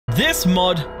This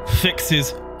mod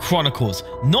fixes Chronicles,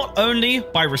 not only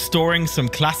by restoring some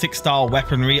classic style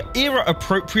weaponry era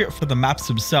appropriate for the maps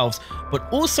themselves,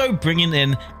 but also bringing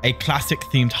in a classic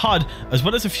themed HUD, as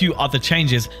well as a few other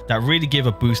changes that really give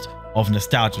a boost of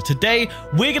nostalgia. Today,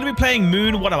 we're going to be playing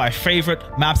Moon, one of my favorite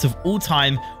maps of all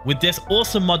time, with this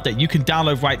awesome mod that you can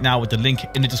download right now with the link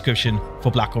in the description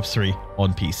for Black Ops 3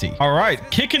 on PC. All right,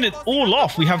 kicking it all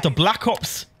off, we have the Black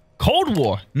Ops Cold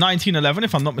War 1911,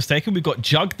 if I'm not mistaken. We've got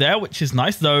Jug there, which is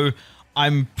nice, though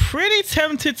I'm pretty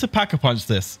tempted to pack-a-punch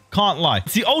this. Can't lie.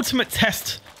 It's the ultimate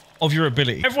test of your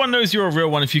ability. Everyone knows you're a real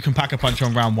one if you can pack-a-punch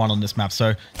on round 1 on this map,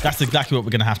 so that's exactly what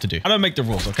we're going to have to do. I don't make the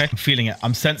rules, okay? I'm feeling it.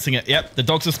 I'm sensing it. Yep, the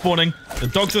dogs are spawning. The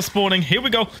dogs are spawning. Here we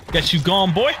go. Get you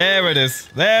gone, boy. There it is.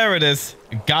 There it is.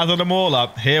 Gather them all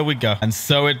up. Here we go. And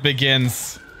so it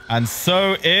begins. And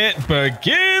so it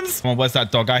begins. Come on, where's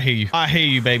that dog? I hear you. I hear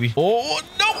you, baby. Oh,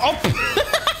 no. Oh,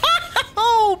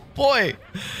 oh boy.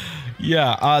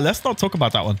 Yeah, let's not talk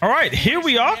about that one. All right, here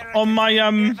we are on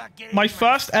my my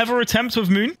first ever attempt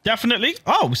with Moon. Definitely.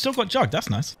 Oh, we still got Jug.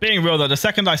 That's nice. Being real though, the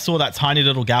second I saw that tiny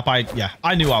little gap,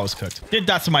 I knew I was cooked. Did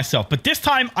that to myself, but this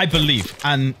time I believe,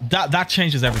 and that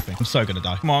changes everything. I'm so gonna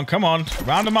die. Come on, come on,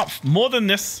 round them up. More than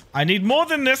this. I need more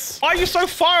than this. Why are you so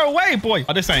far away, boy?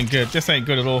 Oh, this ain't good. This ain't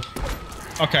good at all.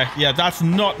 Okay, yeah, that's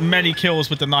not many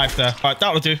kills with the knife there. All right,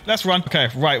 that'll do. Let's run. Okay,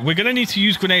 right. We're going to need to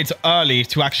use grenades early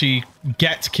to actually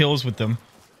get kills with them.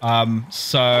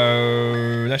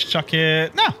 So let's chuck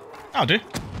it. No, that'll do.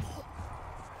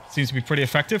 Seems to be pretty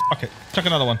effective. Okay, chuck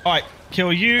another one. All right,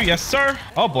 kill you. Yes, sir.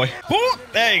 Oh, boy. Ooh,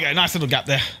 there you go. Nice little gap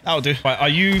there. That'll do. Right, are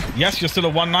you? Yes, you're still a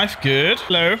one knife. Good.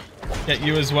 Hello. Get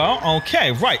you as well.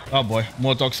 Okay, right. Oh, boy.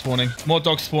 More dogs spawning. More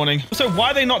dogs spawning. So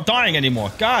why are they not dying anymore?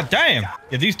 God damn.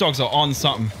 Yeah, these dogs are on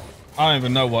something. I don't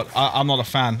even know what. I'm not a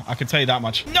fan. I can tell you that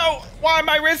much. No! Why am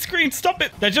I red screen? Stop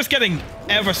it. They're just getting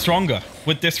ever stronger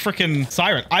with this freaking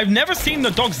siren. I've never seen the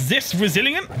dogs this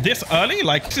resilient this early.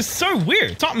 Like, this is so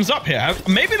weird. Something's up here.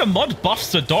 Maybe the mod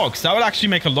buffs the dogs. That would actually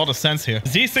make a lot of sense here.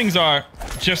 These things are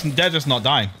just, they're just not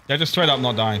dying. They're just straight up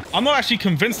not dying. I'm not actually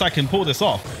convinced I can pull this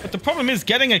off. But the problem is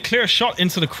getting a clear shot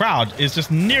into the crowd is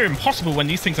just near impossible when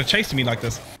these things are chasing me like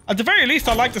this. At the very least,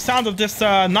 I like the sound of this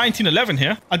 1911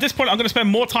 here. At this point, I'm going to spend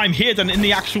more time here than in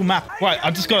the actual map. Right,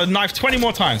 I've just got to knife 20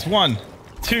 more times. 1,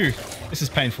 2. This is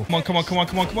painful. Come on, come on, come on,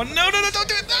 come on, come on. No, no, no, don't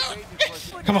do it.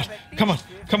 No. Come on, come on,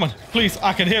 come on. Please,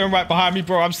 I can hear him right behind me,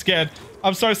 bro. I'm scared.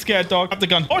 I'm so scared, dog. Have the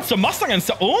gun. Oh, it's a Mustang and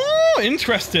oh,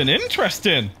 interesting,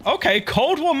 interesting. Okay,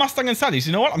 Cold War Mustang and Sally's.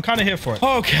 You know what? I'm kind of here for it.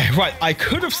 Okay, right. I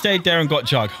could have stayed there and got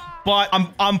Jug, but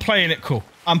I'm playing it cool.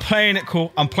 I'm playing it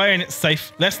cool. I'm playing it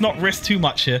safe. Let's not risk too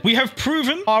much here. We have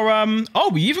proven our, oh,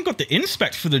 we even got the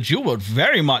inspect for the dual world.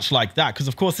 Very much like that. Because,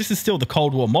 of course, this is still the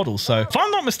Cold War model. So, if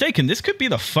I'm not mistaken, this could be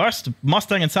the first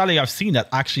Mustang and Sally I've seen that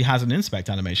actually has an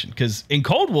inspect animation. Because in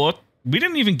Cold War, we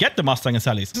didn't even get the Mustang and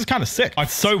Sally's. This is kind of sick.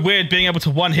 It's so weird being able to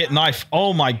one-hit knife.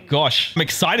 Oh, my gosh. I'm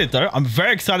excited, though. I'm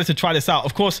very excited to try this out.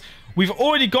 Of course, we've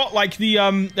already got like the,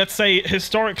 let's say,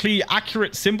 historically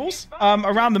accurate symbols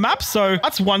around the map. So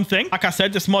that's one thing. Like I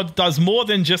said, this mod does more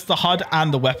than just the HUD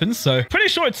and the weapons. So pretty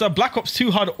sure it's a Black Ops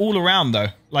 2 HUD all around, though.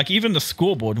 Like even the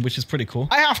scoreboard, which is pretty cool.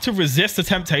 I have to resist the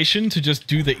temptation to just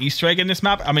do the Easter egg in this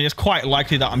map. I mean, it's quite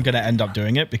likely that I'm going to end up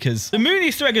doing it because the Moon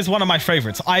Easter egg is one of my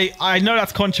favorites. I know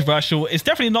that's controversial. It's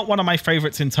definitely not one of my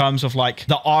favorites in terms of like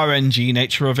the RNG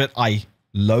nature of it. I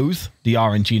loathe the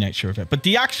RNG nature of it. But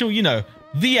the actual, you know,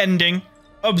 the ending,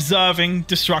 observing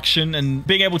destruction and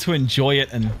being able to enjoy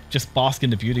it and just bask in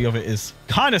the beauty of it is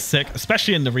kind of sick,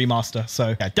 especially in the remaster.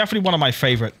 So yeah, definitely one of my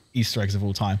favorite Easter eggs of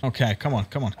all time. Okay, come on,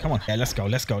 come on, come on. Yeah, let's go,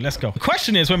 let's go, let's go. The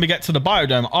question is when we get to the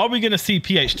biodome, are we going to see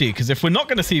PhD? Because if we're not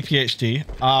going to see PhD,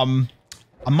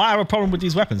 I might have a problem with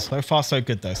these weapons. So far, so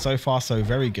good, though. So far, so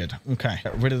very good. Okay,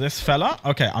 get rid of this fella.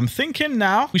 Okay, I'm thinking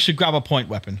now we should grab a point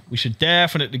weapon. We should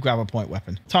definitely grab a point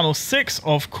weapon. Tunnel 6,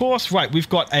 of course. Right, we've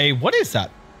got a... What is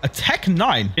that? A Tech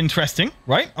 9. Interesting,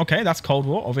 right? Okay, that's Cold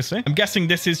War, obviously. I'm guessing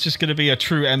this is just going to be a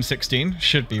true M16.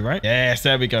 Should be, right? Yes,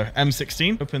 there we go.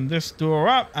 M16. Open this door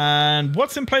up. And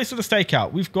what's in place of the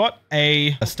stakeout? We've got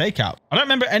a stakeout. I don't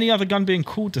remember any other gun being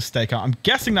called the stakeout. I'm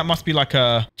guessing that must be like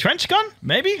a trench gun,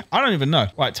 maybe? I don't even know.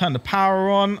 Right, turn the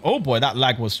power on. Oh boy, that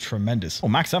lag was tremendous. Oh,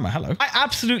 max ammo, hello. I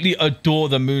absolutely adore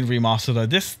the Moon remaster, though.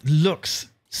 This looks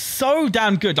so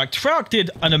damn good. Like Treyarch did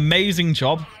an amazing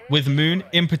job with Moon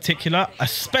in particular,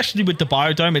 especially with the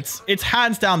biodome. It's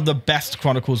hands down the best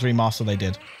Chronicles remaster they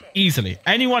did. Easily.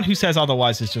 Anyone who says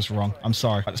otherwise is just wrong. I'm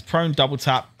sorry. Right, let's prone double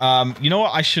tap. You know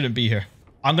what? I shouldn't be here.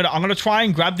 I'm gonna try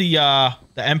and grab the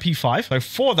MP5. So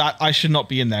for that, I should not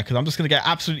be in there because I'm just gonna get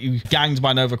absolutely ganged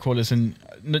by Nova crawlers and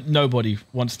nobody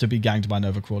wants to be ganged by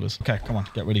Nova crawlers. Okay, come on,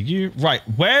 get rid of you. Right,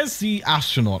 where's the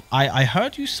astronaut? I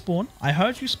heard you spawn. I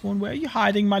heard you spawn. Where are you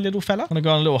hiding, my little fella? I'm gonna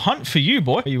go on a little hunt for you,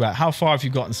 boy. Where you at? How far have you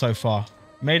gotten so far?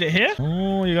 Made it here?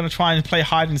 Oh, you're gonna try and play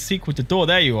hide and seek with the door.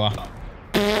 There you are.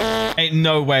 Ain't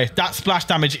no way. That splash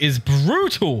damage is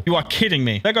brutal. You are kidding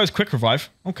me. There goes quick revive.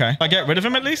 Okay. Did I get rid of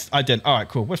him at least? I did. All right,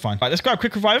 cool. We're fine. All right, let's grab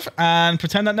quick revive and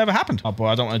pretend that never happened. Oh boy,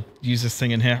 I don't want to use this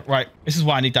thing in here. Right. This is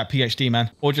why I need that PhD,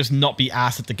 man. Or just not be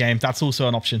ass at the game. That's also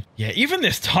an option. Yeah, even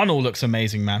this tunnel looks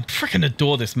amazing, man. Freaking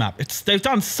adore this map. They've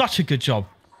done such a good job.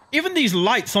 Even these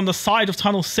lights on the side of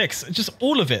Tunnel 6, just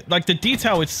all of it. Like, the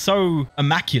detail is so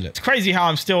immaculate. It's crazy how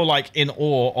I'm still, like, in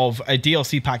awe of a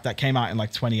DLC pack that came out in,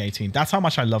 like, 2018. That's how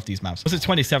much I love these maps. Was it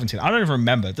 2017? I don't even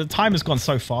remember. The time has gone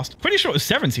so fast. Pretty sure it was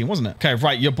 17, wasn't it? Okay,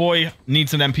 right. Your boy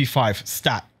needs an MP5.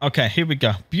 Stat. Okay, here we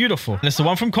go. Beautiful. And it's the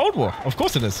one from Cold War. Of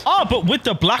course it is. Oh, but with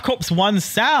the Black Ops 1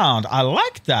 sound. I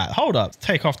like that. Hold up.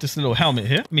 Take off this little helmet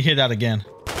here. Let me hear that again.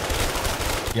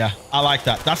 Yeah, I like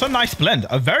that. That's a nice blend.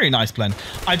 A very nice blend.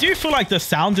 I do feel like the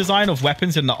sound design of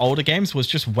weapons in the older games was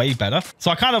just way better.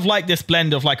 So I kind of like this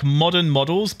blend of like modern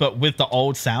models, but with the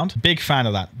old sound. Big fan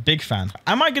of that. Big fan.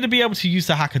 Am I going to be able to use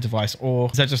the hacker device, or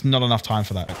is there just not enough time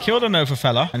for that? Kill the Nova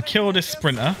fella and kill this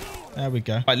sprinter. There we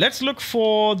go. All right, let's look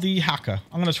for the hacker.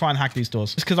 I'm going to try and hack these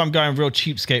doors just because I'm going real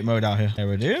cheapskate mode out here.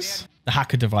 There it is. The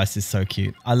hacker device is so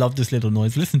cute. I love this little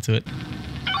noise. Listen to it.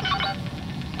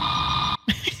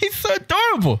 He's so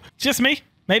adorable. Just me?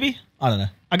 Maybe? I don't know.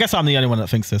 I guess I'm the only one that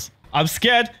thinks this. I'm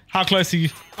scared. How close are you?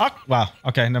 Oh, wow.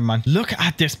 Okay, never mind. Look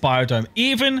at this biodome.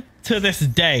 Even to this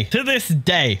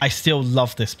day, I still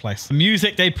love this place. The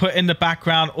music they put in the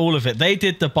background, all of it. They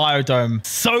did the biodome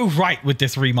so right with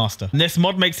this remaster. And this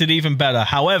mod makes it even better.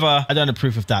 However, I don't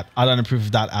approve of that. I don't approve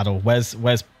of that at all. Where's,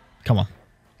 come on.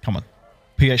 Come on.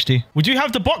 PhD. We do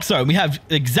have the box though. We have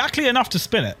exactly enough to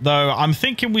spin it, though. I'm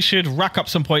thinking we should rack up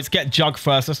some points, get Jug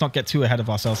first. Let's not get too ahead of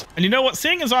ourselves. And you know what?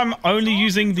 Seeing as I'm only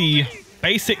using the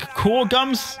basic core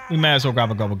gums, we may as well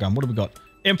grab a gobble gum. What do we got?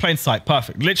 In plain sight.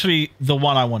 Perfect. Literally the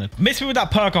one I wanted. Miss me with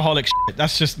that perkaholic shit.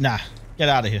 That's just, nah. Get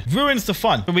out of here. Ruins the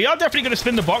fun. But we are definitely going to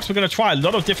spin the box. We're going to try a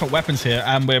lot of different weapons here,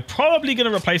 and we're probably going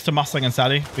to replace the Mustang and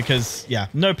Sally because, yeah,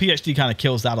 no PhD kind of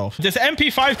kills that off. This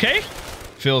MP5K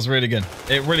feels really good.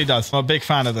 It really does. I'm a big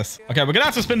fan of this. Okay, we're gonna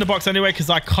have to spin the box anyway because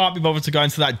I can't be bothered to go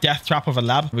into that death trap of a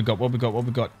lab. What we got? What we got? What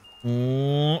we got?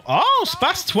 Oh,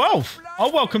 Spas 12.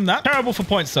 I'll welcome that. Terrible for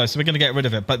points though, so we're gonna get rid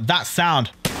of it. But that sound,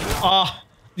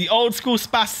 the old school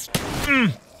Spas.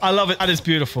 I love it. That is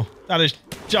beautiful. That is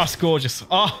just gorgeous.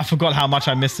 Oh, I forgot how much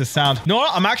I miss this sound. You know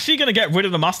what? I'm actually going to get rid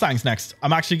of the Mustangs next.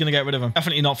 I'm actually going to get rid of them.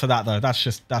 Definitely not for that, though.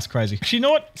 That's crazy. Actually, you know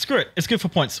what? Screw it. It's good for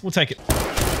points. We'll take it.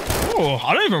 Oh,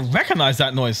 I don't even recognize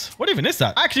that noise. What even is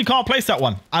that? I actually can't place that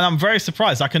one. And I'm very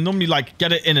surprised. I can normally, like,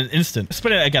 get it in an instant.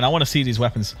 Spin it again. I want to see these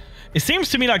weapons. It seems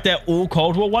to me like they're all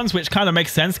Cold War ones, which kind of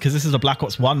makes sense because this is a Black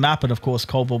Ops 1 map. And, of course,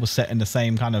 Cold War was set in the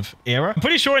same kind of era. I'm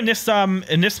pretty sure in this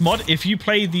mod, if you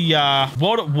play the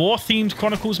World at War-themed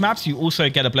Chronicles maps, you also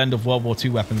get a blend of World War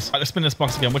II weapons. All right, let's spin this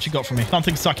box again. What you got for me?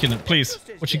 Something succulent, please.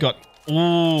 What you got?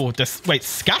 Oh, this, wait,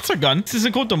 scattergun? This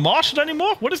isn't called the Marshal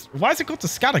anymore? Why is it called the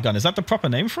scattergun? Is that the proper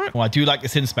name for it? Oh, I do like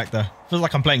this inspector. Feels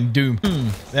like I'm playing Doom.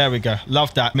 There we go.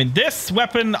 Love that. I mean, this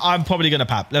weapon, I'm probably going to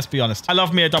pap. Let's be honest. I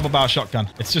love me a double barrel shotgun.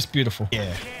 It's just beautiful.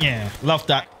 Yeah. Love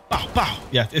that. Bow, bow.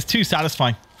 Yeah, it's too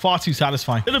satisfying. Far too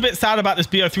satisfying. A little bit sad about this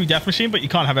BO3 death machine, but you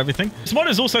can't have everything. This mod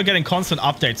is also getting constant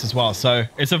updates as well, so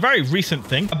it's a very recent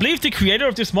thing. I believe the creator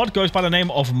of this mod goes by the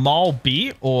name of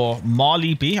MarBl or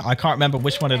Marley B. I can't remember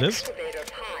which one it is.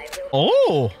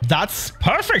 Oh, that's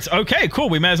perfect. Okay, cool.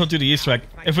 We may as well do the Easter egg.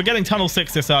 If we're getting Tunnel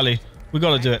 6 this early, we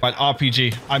got to do it. Right,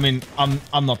 RPG. I mean,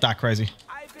 I'm not that crazy.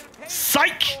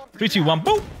 Psych! 3, 2, 1,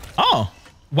 boom. Oh.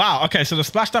 Wow, okay, so the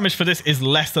splash damage for this is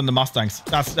less than the Mustangs.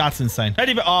 That's insane.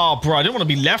 Oh, bro, I didn't want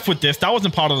to be left with this. That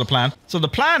wasn't part of the plan. So the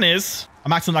plan is...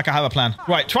 I'm acting like I have a plan.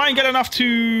 Right, try and get enough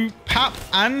to pap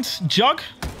and jug.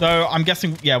 Though I'm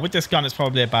guessing, yeah, with this gun, it's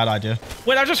probably a bad idea.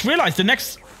 Wait, I just realized the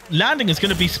next landing is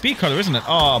going to be speed color, isn't it?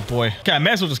 Oh, boy. Okay, I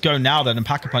may as well just go now then and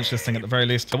pack a punch this thing at the very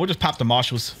least. So we'll just pap the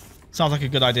Marshals. Sounds like a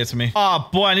good idea to me. Oh,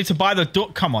 boy, I need to buy the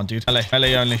door. Come on, dude. LA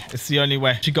only. It's the only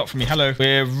way. What you got for me? Hello.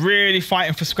 We're really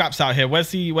fighting for scraps out here. Where's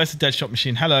the dead shot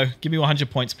machine? Hello. Give me 100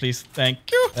 points, please. Thank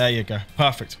you. There you go.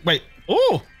 Perfect. Wait.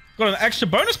 Oh, got an extra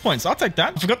bonus points. I'll take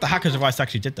that. I forgot the hacker device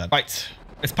actually did that. Right.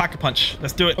 Let's pack a punch.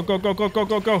 Let's do it. Go, go, go, go, go,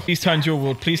 go, go. Please turn dual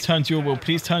wield. Please turn dual wield.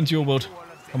 Please turn dual wield.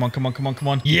 Come on, come on, come on, come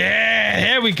on. Yeah,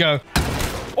 here we go.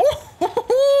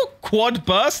 Quad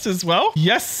burst as well.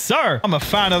 Yes, sir. I'm a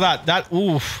fan of that.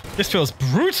 Oof. This feels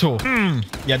brutal.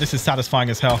 Yeah, this is satisfying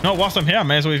as hell. No, whilst I'm here, I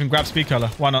may as well even grab speed color.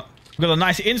 Why not? We've got a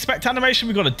nice inspect animation.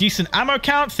 We've got a decent ammo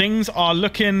count. Things are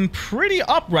looking pretty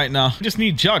up right now. We just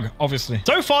need Jug, obviously.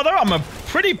 So far, though, I'm a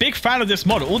pretty big fan of this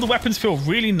mod. All the weapons feel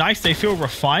really nice. They feel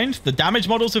refined. The damage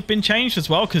models have been changed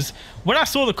as well, because when I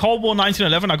saw the Cold War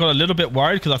 1911, I got a little bit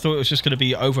worried because I thought it was just going to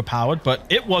be overpowered, but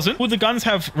it wasn't. All the guns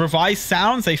have revised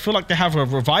sounds. They feel like they have a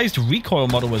revised recoil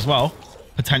model as well.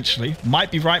 Potentially. Might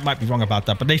be right, might be wrong about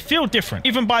that, but they feel different.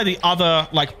 Even by the other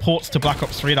like ports to Black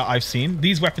Ops 3 that I've seen,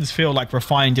 these weapons feel like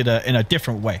refined in a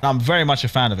different way. I'm very much a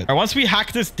fan of it. All right, once we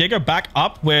hack this digger back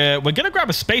up, we're gonna grab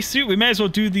a spacesuit. We may as well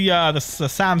do the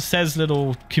Sam Says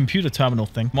little computer terminal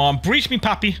thing. Come on, breach me,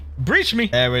 pappy. Breach me.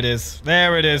 There it is.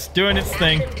 There it is. Doing its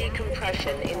thing.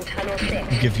 Decompression in tunnel 6.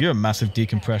 I'll give you a massive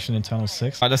decompression in tunnel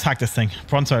 6. All right, let's hack this thing.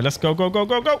 Pronto. Let's go, go, go,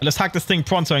 go, go. Let's hack this thing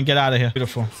pronto and get out of here.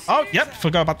 Beautiful. Oh, yep.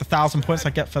 Forgot about the 1,000 points I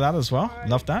get for that as well.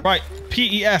 Love that. Right.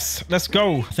 PES. Let's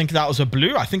go. I think that was a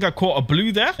blue. I think I caught a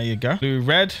blue there. There you go. Blue,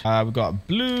 red. We got a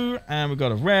blue and we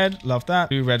got a red. Love that.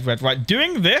 Blue, red, red. Right.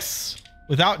 Doing this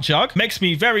without Jug makes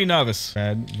me very nervous.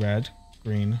 Red, red,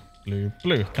 green, blue,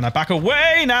 blue. Can I back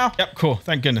away now? Yep. Cool.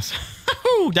 Thank goodness.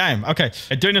 Oh, damn. Okay.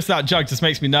 Doing this without Jug just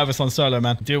makes me nervous on solo,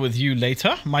 man. Deal with you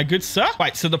later, my good sir.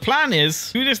 Right. So the plan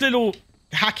is do this little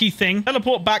hacky thing,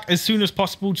 teleport back as soon as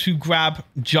possible to grab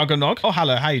Juggernog. Oh,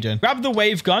 hello, how you doing? Grab the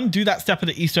wave gun, do that step of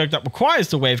the Easter egg that requires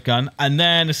the wave gun, and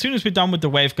then as soon as we're done with the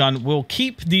wave gun, we'll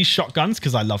keep these shotguns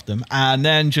because I love them, and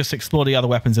then just explore the other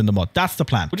weapons in the mod. That's the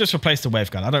plan. We'll just replace the wave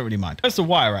gun. I don't really mind. Where's the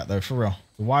wire at though, for real?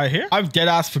 The wire here? I've dead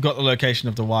ass forgot the location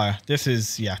of the wire. This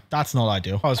is, yeah, that's not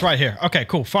ideal. Oh, it's right here. Okay,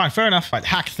 cool. Fine. Fair enough. Right,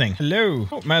 hack thing. Hello.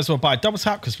 Oh, may as well buy a double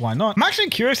tap because why not? I'm actually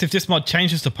curious if this mod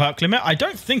changes the perk limit. I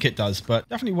don't think it does, but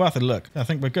definitely worth a look. I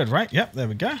think we're good, right? Yep, there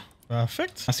we go.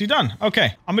 Perfect. That's you done.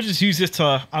 Okay. I'm gonna just use this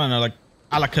to, I don't know, like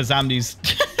Alakazam's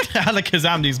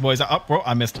Alakazam's boys. Oh, bro,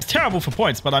 I missed. It's terrible for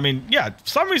points, but I mean, yeah, for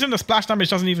some reason the splash damage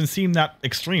doesn't even seem that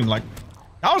extreme. Like,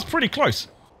 that was pretty close.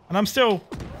 And I'm still...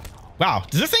 Wow,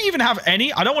 does this thing even have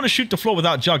any? I don't want to shoot the floor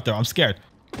without Jug, though. I'm scared.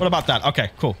 What about that?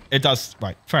 Okay, cool. It does.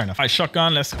 Right, fair enough. All right,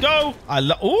 shotgun, let's go.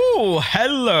 Oh,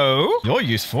 hello. You're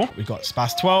useful. We got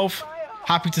Spas 12.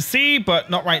 Happy to see,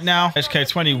 but not right now. HK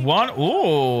 21.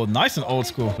 Oh, nice and old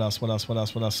school. What else? What else? What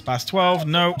else? What else? Spas 12.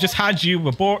 No, just had you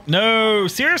before. No,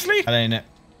 seriously? That ain't it.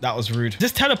 That was rude.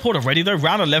 This teleport already, though.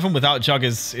 Round 11 without Jug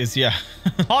is yeah,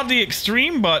 hardly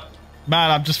extreme, but...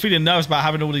 Man, I'm just feeling nervous about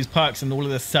having all these perks and all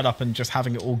of this setup and just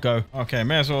having it all go. Okay,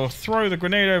 may as well throw the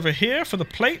grenade over here for the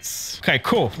plates. Okay,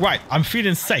 cool. Right, I'm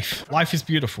feeling safe. Life is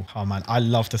beautiful. Oh, man, I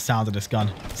love the sound of this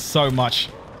gun so much.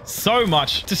 So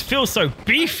much. Just feels so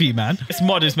beefy, man. This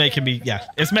mod is making me, yeah,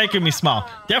 it's making me smile.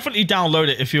 Definitely download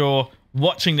it if you're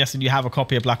watching this and you have a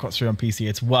copy of Black Ops 3 on PC.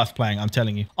 It's worth playing, I'm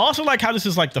telling you. I also like how this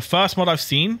is like the first mod I've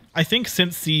seen, I think,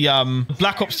 since the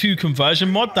Black Ops 2 conversion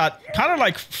mod that kind of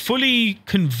like fully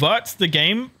converts the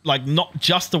game, like not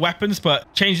just the weapons,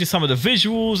 but changes some of the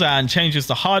visuals and changes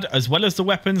the HUD as well as the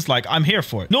weapons. Like, I'm here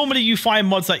for it. Normally you find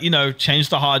mods that, you know, change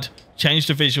the HUD, change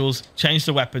the visuals, change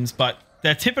the weapons, but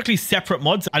they're typically separate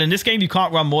mods. And in this game, you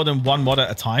can't run more than one mod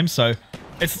at a time. So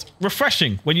it's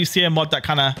refreshing when you see a mod that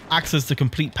kind of acts as the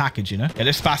complete package, you know? Yeah,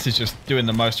 this Spas is just doing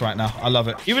the most right now. I love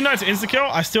it. Even though it's insta-kill,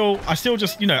 I still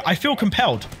just, you know, I feel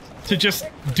compelled to just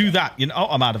do that, you know? Oh,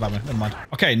 I'm out of ammo. Never mind.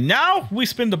 Okay, now we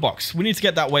spin the box. We need to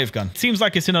get that wave gun. Seems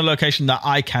like it's in a location that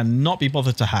I cannot be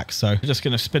bothered to hack, so we're just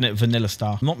going to spin it vanilla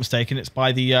style. I'm not mistaken, it's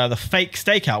by the fake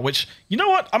stakeout, which, you know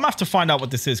what? I'm going to have to find out what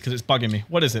this is because it's bugging me.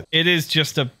 What is it? It is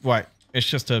just a... Right. It's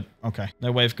just a... Okay.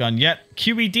 No wave gun yet.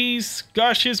 QEDs,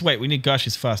 Gershes. Wait, we need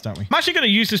Gershes first, don't we? I'm actually going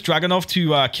to use this Dragonov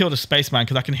to kill the spaceman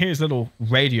because I can hear his little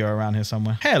radio around here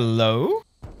somewhere. Hello.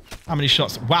 How many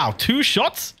shots? Wow, 2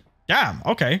 shots? Damn.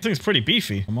 Okay. This thing's pretty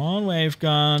beefy. Come on, wave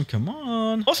gun. Come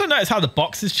on. Also notice how the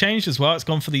box has changed as well. It's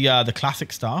gone for the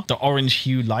classic star. The orange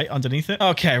hue light underneath it.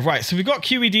 Okay, right. So we've got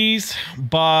QEDs,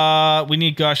 but we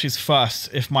need Gershes first,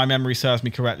 if my memory serves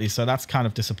me correctly. So that's kind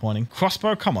of disappointing.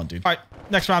 Crossbow. Come on, dude. All right.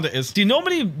 Next round it is. See,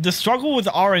 normally the struggle with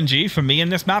the RNG for me in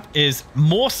this map is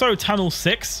more so Tunnel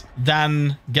 6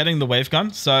 than getting the wave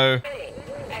gun. So,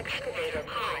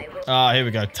 here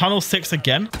we go. Tunnel 6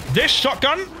 again. This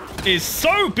shotgun is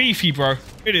so beefy, bro.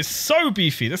 It is so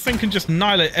beefy. This thing can just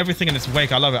annihilate everything in its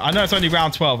wake. I love it. I know it's only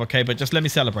round 12, okay? But just let me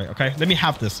celebrate, okay? Let me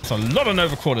have this. It's a lot of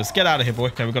Nova quarters. Get out of here, boy.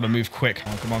 Okay, we've got to move quick.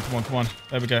 Come on, come on, come on.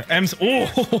 There we go. M's... Oh,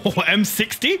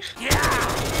 M60?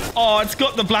 Yeah! Oh, it's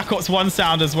got the Black Ops 1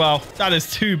 sound as well. That is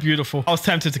too beautiful. I was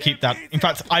tempted to keep that. In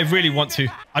fact, I really want to.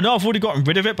 I know I've already gotten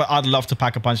rid of it, but I'd love to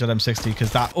pack a punch at M60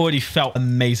 because that already felt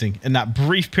amazing in that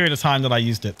brief period of time that I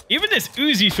used it. Even this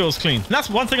Uzi feels clean. And that's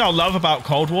one thing I love about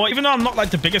Cold War. Even though I'm not like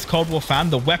the biggest Cold War fan,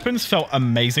 the weapons felt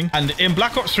amazing. And in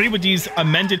Black Ops 3 with these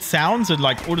amended sounds and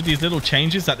like all of these little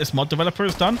changes that this mod developer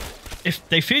has done, if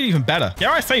they feel even better. Dare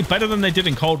I say better than they did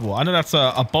in Cold War? I know that's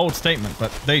a bold statement,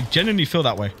 but they genuinely feel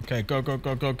that way. Okay, go, go,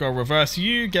 go, go, go. Reverse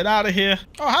you. Get out of here.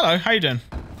 Oh, hello. How you doing?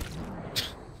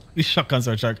 These shotguns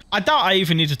are a joke. I doubt I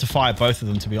even needed to fire both of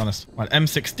them, to be honest. Right,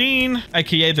 M16,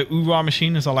 aka the Ura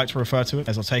machine, as I like to refer to it.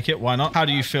 As I'll take it. Why not? How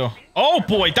do you feel? Oh,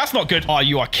 boy. That's not good. Oh,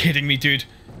 you are kidding me, dude.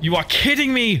 You are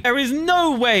kidding me. There is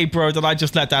no way, bro, that I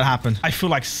just let that happen. I feel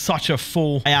like such a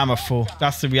fool. I am a fool.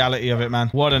 That's the reality of it, man.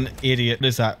 What an idiot. What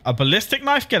is that? A ballistic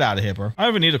knife? Get out of here, bro. I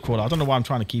don't even need a crawler. I don't know why I'm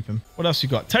trying to keep him. What else you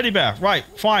got? Teddy bear. Right.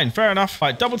 Fine. Fair enough.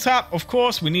 Right. Double tap. Of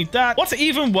course. We need that. What's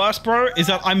even worse, bro, is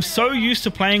that I'm so used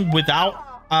to playing without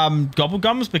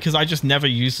gobblegums because I just never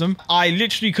use them. I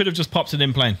literally could have just popped it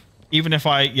in plane. Even if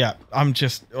I'm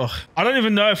just, ugh. I don't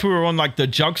even know if we were on like the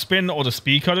jug spin or the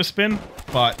speed cutter spin,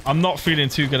 but I'm not feeling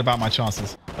too good about my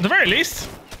chances. At the very least,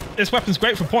 this weapon's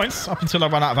great for points up until I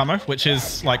run out of ammo, which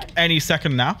is like any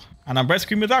second now. And I'm red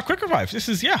screen without quick revive. This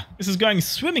is going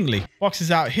swimmingly.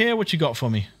 Boxes out here. What you got for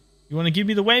me? You want to give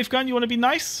me the wave gun? You want to be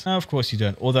nice? No, of course you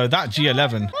don't. Although that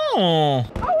G11. Oh.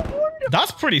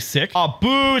 That's pretty sick. Oh,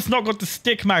 boo. It's not got the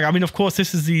stick mag. I mean, of course,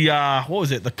 this is the, what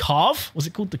was it? The Carve? Was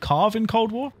it called the Carve in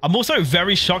Cold War? I'm also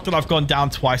very shocked that I've gone down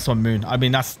twice on Moon. I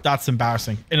mean, that's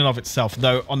embarrassing in and of itself.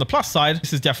 Though, on the plus side,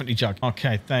 this is definitely Jug.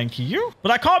 Okay, thank you.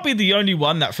 But I can't be the only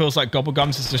one that feels like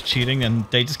Gobblegums is just cheating and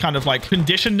they just kind of like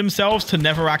condition themselves to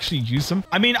never actually use them.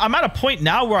 I mean, I'm at a point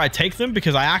now where I take them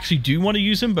because I actually do want to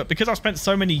use them. But because I've spent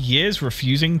so many years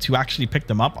refusing to actually pick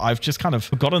them up, I've just kind of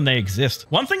forgotten they exist.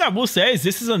 One thing I will say is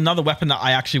this is another weapon that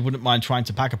I actually wouldn't mind trying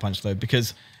to pack a punch though,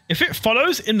 because if it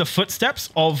follows in the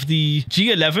footsteps of the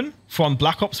G11 from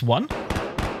Black Ops 1,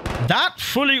 that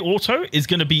fully auto is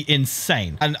going to be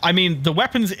insane. And I mean, the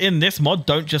weapons in this mod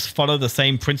don't just follow the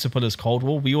same principle as Cold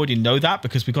War. We already know that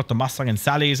because we got the Mustang and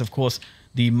Sally's. Of course,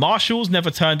 the Marshalls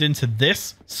never turned into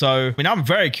this. So, I mean, I'm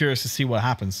very curious to see what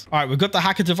happens. All right, we've got the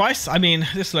hacker device. I mean,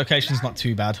 this location's not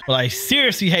too bad, but I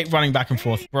seriously hate running back and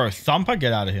forth. Bro, Thumper,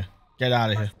 get out of here. Get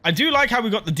out of here. I do like how we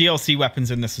got the DLC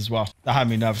weapons in this as well. That had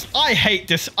me nervous. I hate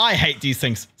this. I hate these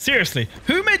things. Seriously.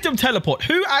 Who made them teleport?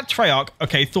 Who at Treyarch,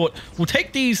 okay, thought, we'll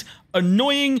take these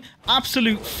annoying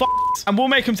absolute f***s and we'll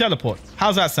make them teleport.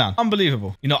 How's that sound?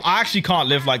 Unbelievable. You know, I actually can't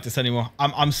live like this anymore.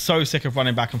 I'm so sick of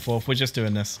running back and forth. We're just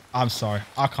doing this. I'm sorry.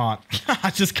 I can't.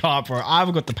 I just can't, bro. I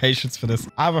haven't got the patience for this.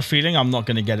 I have a feeling I'm not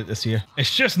going to get it this year.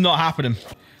 It's just not happening.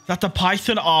 That the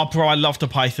Python? Oh, bro, I love the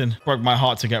Python. Broke my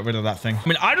heart to get rid of that thing. I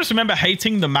mean, I just remember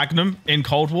hating the Magnum in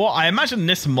Cold War. I imagine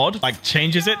this mod like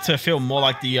changes it to feel more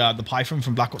like the Python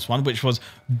from Black Ops 1, which was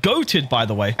goated, by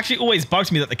the way. Actually, always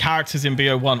bugs me that the characters in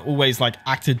BO1 always like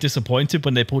acted disappointed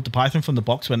when they pulled the Python from the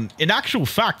box, when in actual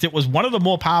fact, it was one of the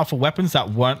more powerful weapons that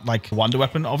weren't like Wonder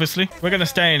Weapon, obviously. We're going to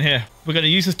stay in here. We're going to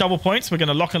use this double points. We're going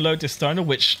to lock and load this stoner,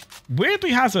 which weirdly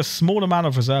has a small amount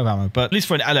of reserve ammo, but at least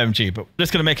for an LMG. But we're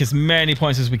just going to make as many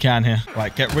points as we can here.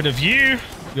 Right, get rid of you.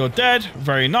 You're dead.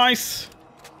 Very nice.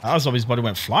 That zombie's body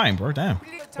went flying, bro. Damn.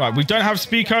 Right, we don't have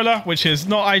speed cola, which is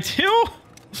not ideal.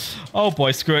 Oh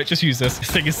boy, screw it. Just use this.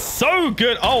 This thing is so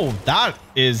good. Oh, that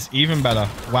is even better.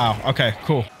 Wow. Okay,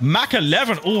 cool. Mach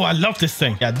 11. Oh, I love this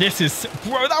thing. Yeah, this is...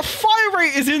 Bro, that fire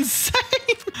rate is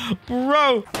insane.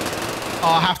 Bro. Oh,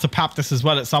 I have to pap this as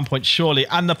well at some point, surely.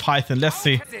 And the Python. Let's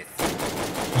see.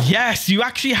 Yes, you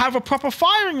actually have a proper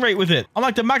firing rate with it.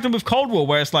 Unlike the Magnum with Cold War,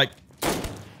 where it's like...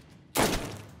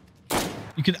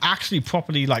 You can actually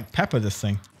properly, like, pepper this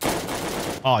thing.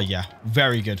 Oh, yeah.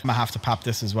 Very good. I'm gonna have to pap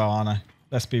this as well, aren't I?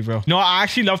 Let's be real. No, I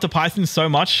actually love the Python so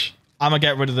much. I'm gonna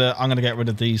get rid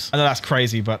of these. I know that's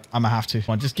crazy, but I'm gonna have to.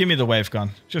 Come on, just give me the wave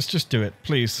gun. Just do it,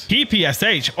 please.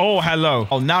 PPSH. Oh, hello.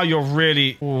 Oh, now you're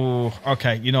really... Oh,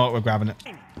 okay. You know what? We're grabbing it.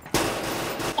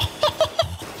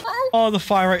 Oh, the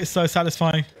fire rate is so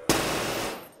satisfying.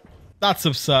 That's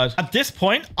absurd. At this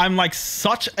point, I'm like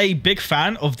such a big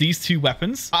fan of these two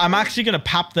weapons. I'm actually going to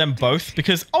pap them both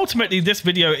because ultimately this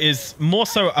video is more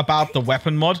so about the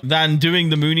weapon mod than doing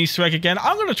the Moon Easter egg again.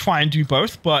 I'm going to try and do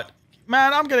both, but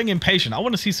man, I'm getting impatient. I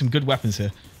want to see some good weapons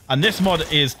here. And this mod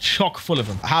is chock full of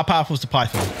them. How powerful is the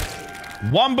Python?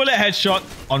 1 bullet headshot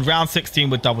on round 16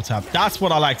 with double tap. That's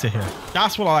what I like to hear.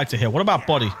 That's what I like to hear. What about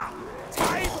body?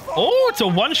 Oh, it's a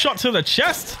one shot to the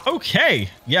chest. Okay.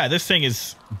 Yeah, this thing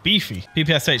is beefy.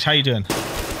 PPSH, how you doing?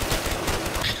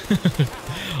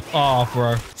 Oh,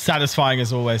 bro. Satisfying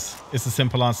as always is the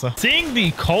simple answer. Seeing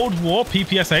the Cold War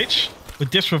PPSH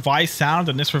with this revised sound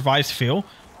and this revised feel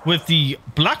with the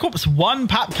Black Ops 1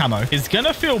 PAP camo is going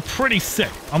to feel pretty sick.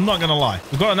 I'm not going to lie.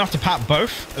 We've got enough to PAP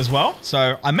both as well.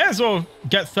 So I may as well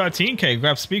get 13k,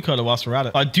 grab speed coder whilst we're at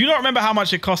it. I do not remember how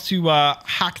much it costs to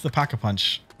hack the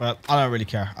Pack-a-Punch. But I don't really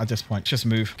care at this point. Just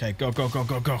move. Okay, go, go, go,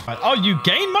 go, go. Right. Oh, you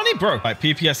gain money, bro. Right,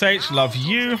 PPSH, love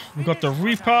you. We've got the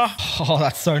Reaper. Oh,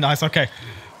 that's so nice. Okay,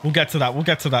 we'll get to that. We'll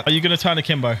get to that. Are you going to turn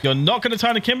akimbo? You're not going to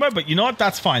turn akimbo, but you know what?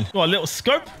 That's fine. Got a little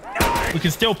scope. We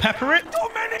can still pepper it.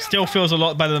 Still feels a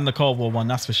lot better than the Cold War one,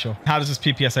 that's for sure. How does this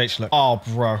PPSH look? Oh,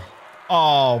 bro.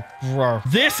 Oh, bro.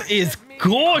 This is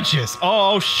gorgeous.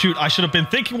 Oh, shoot. I should have been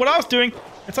thinking what I was doing.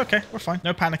 It's okay. We're fine.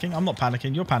 No panicking. I'm not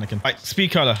panicking. You're panicking. Right,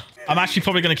 speed coder. I'm actually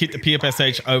probably going to keep the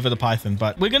PPSH over the Python,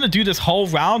 but we're going to do this whole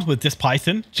round with this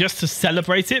Python just to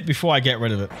celebrate it before I get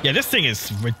rid of it. Yeah, this thing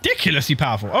is ridiculously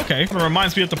powerful. Okay. It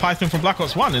reminds me of the Python from Black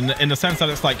Ops 1 in the sense that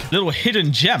it's like a little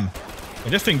hidden gem.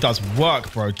 Yeah, this thing does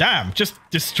work, bro. Damn. Just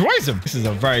destroys them. This is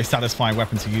a very satisfying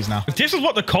weapon to use now. If this is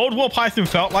what the Cold War Python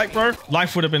felt like, bro,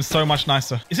 life would have been so much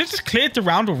nicer. Is it just cleared the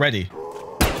round already?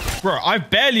 Bro, I've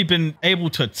barely been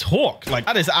able to talk. Like,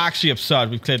 that is actually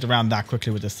absurd. We've cleared the round that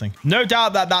quickly with this thing. No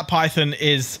doubt that that Python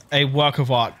is a work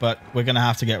of art, but we're going to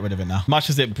have to get rid of it now.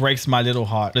 Much as it breaks my little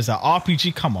heart. There's that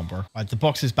RPG. Come on, bro. Right, the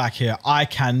box is back here. I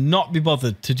cannot be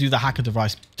bothered to do the hacker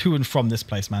device to and from this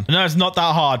place, man. I know it's not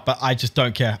that hard, but I just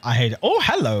don't care. I hate it. Oh,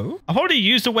 hello. I've already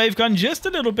used a wave gun just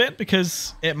a little bit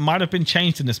because it might have been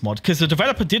changed in this mod. Because the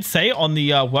developer did say on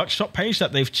the workshop page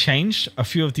that they've changed a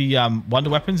few of the wonder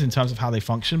weapons in terms of how they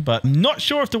function, but I'm not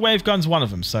sure if the wave gun's one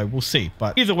of them, so we'll see.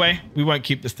 But either way, we won't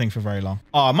keep this thing for very long.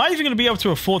 Oh, am I even going to be able to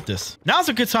afford this? Now's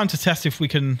a good time to test if we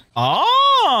can...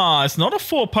 Ah, it's not a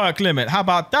 4 perk limit. How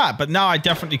about that? But now I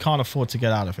definitely can't afford to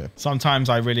get out of here. Sometimes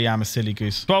I really am a silly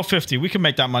goose. 1250, we can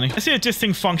make that money. Let's see if this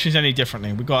thing functions any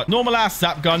differently. We've got normal ass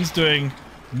zap guns doing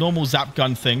normal zap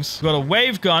gun things. We've got a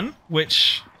wave gun,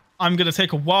 which I'm going to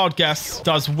take a wild guess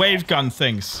does wave gun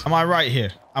things. Am I right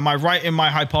here? Am I right in my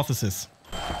hypothesis?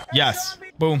 Yes.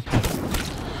 Boom.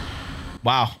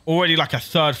 Wow. Already like a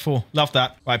third full. Love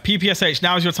that. Right. PPSH.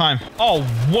 Now is your time. Oh,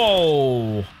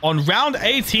 whoa. On round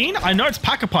 18, I know it's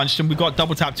Pack-a-Punched and we got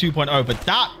double tap 2.0, but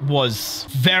that was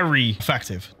very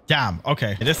effective. Damn.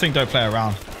 Okay. This thing don't play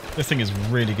around. This thing is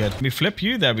really good. Let me flip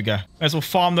you. There we go. May as well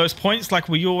farm those points like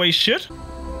we always should.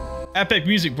 Epic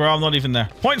music, bro. I'm not even there.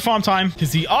 Point farm time,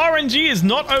 because the RNG is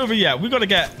not over yet. We got to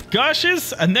get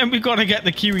Gershes, and then we got to get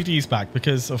the QEDs back,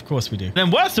 because of course we do. And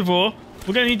then worst of all,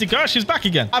 we're going to need the Gershes back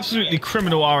again. Absolutely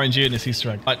criminal RNG in this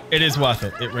Easter egg, but it is worth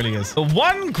it. It really is. The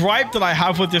one gripe that I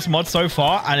have with this mod so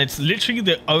far, and it's literally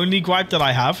the only gripe that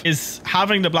I have, is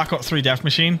having the Black Ops 3 death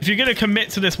machine. If you're going to commit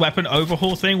to this weapon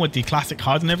overhaul thing with the classic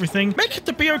HUD and everything, make it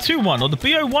the BO2 one or the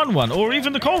BO1 one or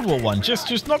even the Cold War one.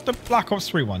 Just not the Black Ops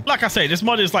 3 one. Like I say, this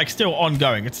mod is like still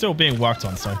ongoing. It's still being worked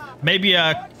on. So maybe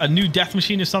a new death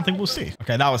machine is something we'll see.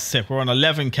 Okay, that was sick. We're on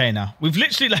 11k now. We've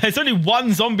literally, there's only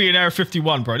one zombie in Area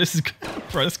 51, bro. This is...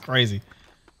 Bro, that's crazy.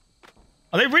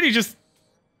 Are they really just...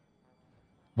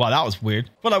 Wow, that was weird.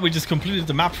 I feel like we just completed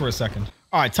the map for a second.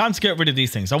 All right, time to get rid of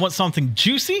these things. I want something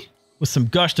juicy with some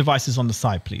Gersh devices on the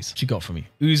side, please. What you got for me?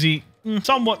 Uzi.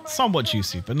 Somewhat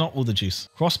juicy, but not all the juice.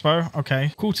 Crossbow.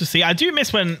 Okay, cool to see. I do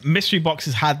miss when mystery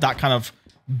boxes had that kind of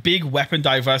big weapon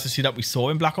diversity that we saw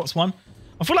in Black Ops 1.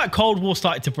 I feel like Cold War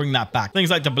started to bring that back. Things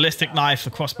like the ballistic knife, the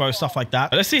crossbow, stuff like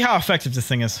that. But let's see how effective this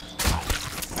thing is.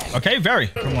 Okay, very.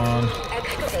 Come on.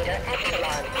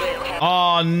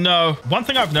 Oh, no. One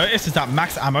thing I've noticed is that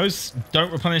max ammos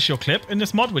don't replenish your clip in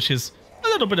this mod, which is a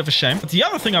little bit of a shame. But the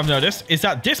other thing I've noticed is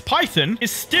that this Python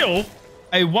is still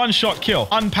a one-shot kill,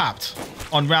 unpapped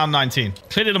on round 19.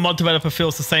 Clearly, the mod developer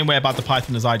feels the same way about the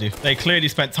Python as I do. They clearly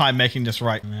spent time making this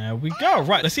right. There we go.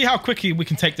 Right, let's see how quickly we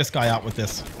can take this guy out with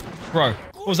this. Bro,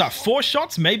 what was that? 4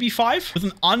 shots, maybe 5? With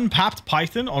an unpapped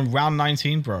Python on round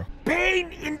 19, bro.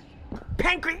 Pain in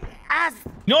pancreas.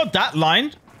 You know what, that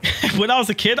line? When I was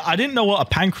a kid, I didn't know what a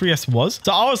pancreas was.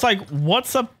 So I was like,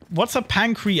 what's a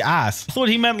pancreas? I thought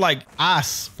he meant like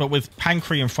ass, but with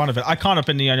pancreas in front of it. I can't have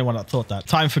been the only one that thought that.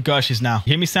 Time for Gersh is now.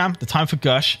 You hear me, Sam? The time for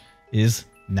Gersh is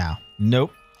now.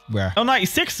 Nope. Where? Oh,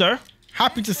 96, sir.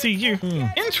 Happy to see you.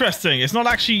 Interesting. It's not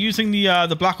actually using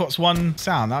the Black Ops 1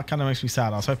 sound. That kind of makes me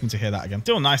sad. I was hoping to hear that again.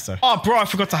 Still nice, though. Oh, bro, I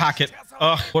forgot to hack it.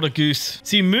 Ugh, what a goose.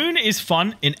 See, Moon is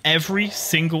fun in every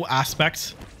single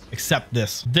aspect except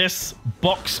this. This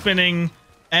box spinning,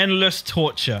 endless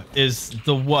torture is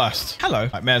the worst. Hello.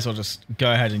 I may as well just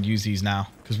go ahead and use these now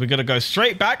because we're going to go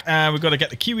straight back and we're going to get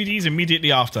the QEDs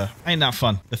immediately after. Ain't that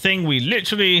fun? The thing we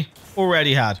literally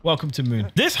already had. Welcome to Moon.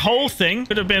 This whole thing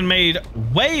could have been made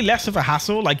way less of a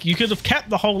hassle. Like you could have kept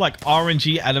the whole like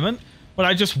RNG element, but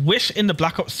I just wish in the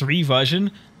Black Ops 3 version,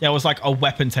 there was like a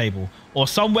weapon table or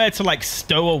somewhere to like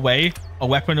stow away a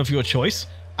weapon of your choice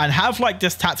and have like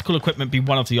this tactical equipment be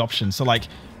one of the options. So like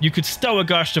you could stow a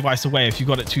Gersh device away if you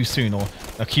got it too soon, or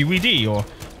a QED, or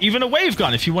even a wave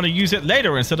gun if you want to use it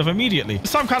later instead of immediately.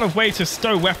 Some kind of way to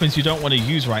stow weapons you don't want to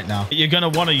use right now that you're going to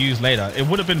want to use later. It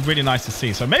would have been really nice to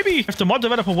see. So maybe if the mod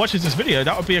developer watches this video,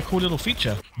 that would be a cool little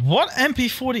feature. What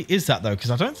MP40 is that though?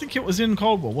 Because I don't think it was in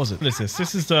Cold War, was it? What is this?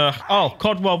 This is the, oh,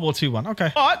 COD World War II one.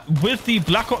 Okay. But with the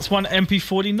Black Ops 1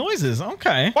 MP40 noises.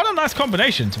 Okay. What a nice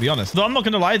combination, to be honest. Though I'm not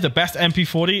going to lie, the best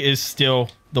MP40 is still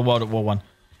the World at War 1.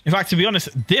 In fact, to be honest,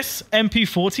 this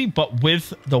MP40, but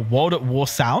with the World at War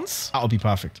sounds, that would be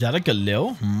perfect. Is that a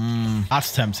Galil?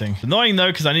 That's tempting. Annoying though,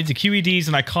 because I need the QEDs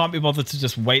and I can't be bothered to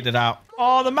just wait it out.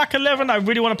 Oh, the Mach 11. I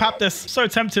really want to pap this. So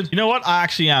tempted. You know what? I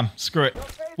actually am. Screw it.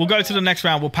 We'll go to the next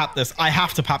round. We'll pap this. I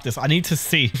have to pap this. I need to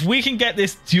see if we can get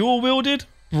this dual wielded.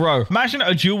 Bro, imagine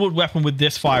a dual wield weapon with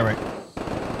this fire rate.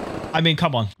 I mean,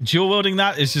 come on. Dual wielding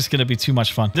that is just going to be too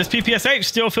much fun. This PPSH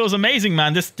still feels amazing,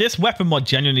 man. This weapon mod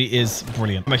genuinely is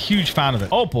brilliant. I'm a huge fan of it.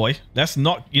 Oh boy. Let's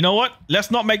not, you know what?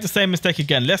 Let's not make the same mistake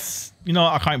again. Let's, you know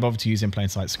what? I can't bother to use in plain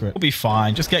sight. Screw it. We'll be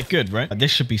fine. Just get good, right?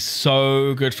 This should be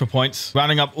so good for points.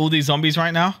 Rounding up all these zombies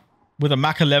right now with a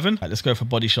Mach 11. Right, let's go for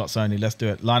body shots only. Let's do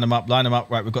it. Line them up. Line them up.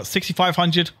 Right, we've got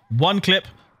 6,500. One clip.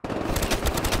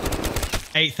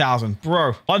 8,000.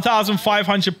 Bro,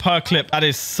 1,500 per clip. That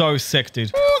is so sick, dude.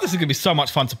 Ooh, this is gonna be so much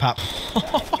fun to pap.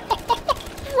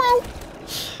 Bro.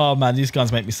 Oh man, these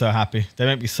guns make me so happy. They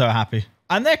make me so happy.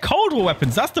 And they're Cold War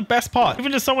weapons. That's the best part.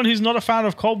 Even as someone who's not a fan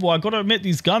of Cold War, I gotta admit,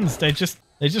 these guns, they just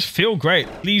feel great.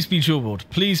 Please be dual wield.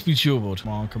 Please be dual wield.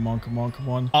 Come on, come on, come on, come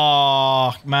on.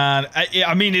 Oh man,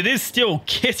 I mean, it is still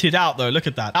kitted out though. Look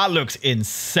at that. That looks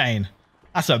insane.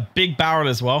 That's a big barrel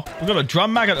as well. We've got a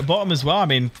drum mag at the bottom as well. I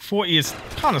mean, 40 is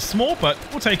kind of small, but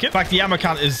we'll take it. In fact, the ammo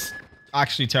count is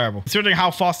actually terrible. Considering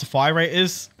how fast the fire rate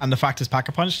is and the fact it's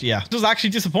pack-a-punch, yeah. This is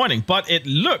actually disappointing, but it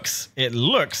looks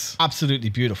absolutely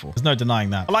beautiful. There's no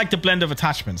denying that. I like the blend of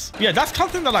attachments. Yeah, that's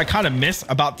something that I kind of miss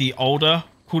about the older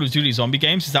Call of Duty zombie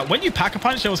games, is that when you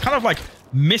pack-a-punch, there was kind of like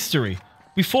mystery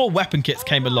before weapon kits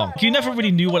came along. You never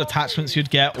really knew what attachments you'd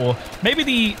get, or maybe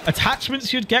the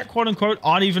attachments you'd get, quote unquote,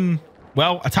 aren't even,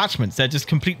 well, attachments. They're just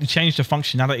completely changed the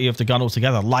functionality of the gun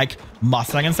altogether, like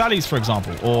Mustang and Sally's, for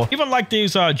example, or even like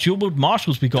these dual wield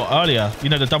Marshalls we got earlier, you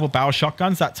know, the double barrel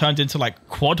shotguns that turned into like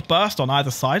quad burst on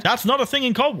either side. That's not a thing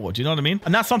in Cold War, do you know what I mean?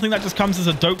 And that's something that just comes as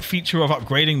a dope feature of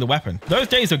upgrading the weapon. Those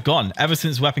days are gone ever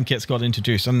since weapon kits got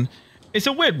introduced, and it's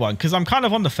a weird one because I'm kind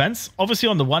of on the fence. Obviously,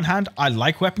 on the one hand, I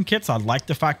like weapon kits. I like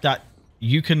the fact that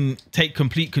you can take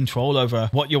complete control over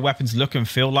what your weapons look and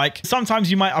feel like. Sometimes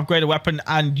you might upgrade a weapon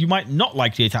and you might not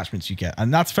like the attachments you get,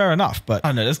 and that's fair enough. But I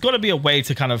don't know, there's got to be a way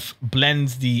to kind of blend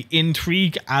the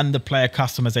intrigue and the player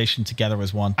customization together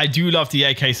as one. I do love the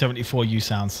AK-74U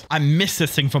sounds. I miss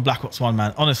this thing from Black Ops 1,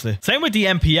 man, honestly. Same with the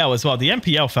MPL as well. The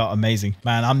MPL felt amazing.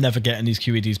 Man, I'm never getting these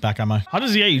QEDs back, am I? How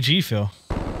does the AUG feel?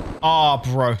 Oh,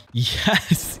 bro.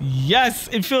 Yes. Yes.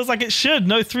 It feels like it should.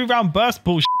 No 3-round burst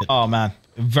bullshit. Oh, man.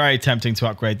 Very tempting to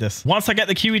upgrade this. Once I get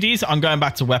the QEDs, I'm going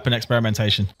back to weapon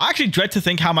experimentation. I actually dread to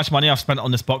think how much money I've spent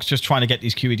on this box just trying to get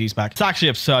these QEDs back. It's actually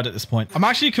absurd at this point. I'm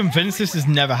actually convinced this is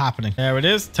never happening. There it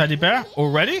is. Teddy bear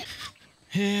already.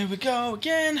 Here we go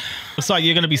again. Looks like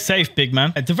you're going to be safe, big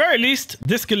man. At the very least,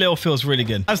 this Galil feels really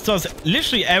good, as does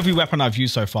literally every weapon I've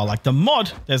used so far. Like the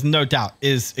mod, there's no doubt,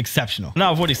 is exceptional.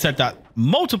 Now, I've already said that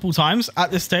multiple times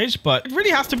at this stage, but it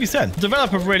really has to be said. The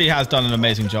developer really has done an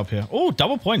amazing job here. Oh,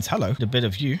 double points. Hello. A bit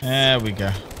of you. There we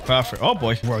go. Perfect. Oh,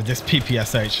 boy. Bro, this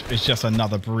PPSH is just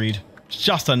another breed.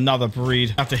 Just another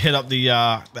breed. I have to hit up the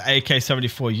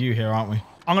AK-74U here, aren't we?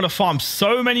 I'm going to farm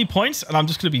so many points and I'm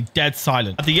just going to be dead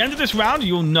silent. At the end of this round,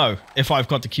 you'll know if I've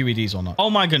got the QEDs or not.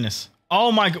 Oh my goodness.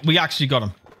 Oh my God. We actually got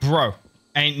them. Bro,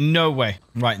 ain't no way.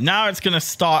 Right, now it's going to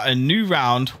start a new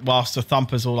round whilst the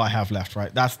thumper's all I have left,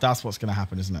 right? That's what's going to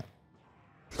happen, isn't it?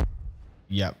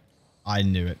 Yep. I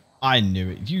knew it. I knew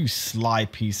it. You sly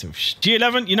piece of sh...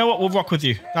 G11, you know what? We'll rock with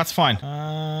you. That's fine.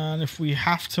 And if we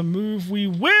have to move, we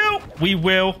will. We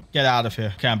will. Get out of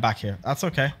here. Okay, I'm back here. That's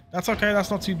okay. That's okay. That's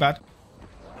not too bad.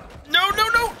 No, no,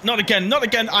 no. Not again. Not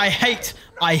again. I hate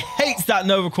that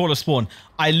Nova Crawler spawn.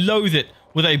 I loathe it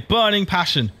with a burning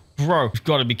passion. Bro, you've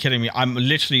got to be kidding me. I'm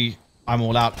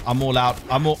all out. I'm all out.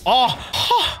 Oh,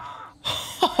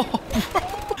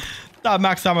 that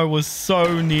max ammo was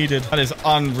so needed. That is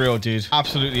unreal, dude.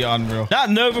 Absolutely unreal. That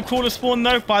Nova Crawler spawn,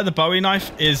 though, by the Bowie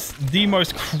knife is the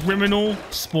most criminal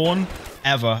spawn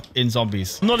ever in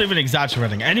zombies. I'm not even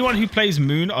exaggerating. Anyone who plays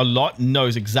Moon a lot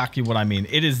knows exactly what I mean.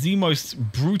 It is the most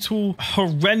brutal,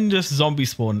 horrendous zombie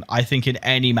spawn, I think, in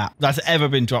any map that's ever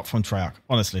been dropped from Treyarch,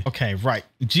 honestly. Okay, right.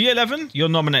 G11, you're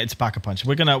nominated to Pack-a-Punch.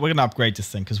 We're gonna upgrade this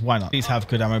thing, because why not? Please have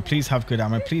good ammo. Please have good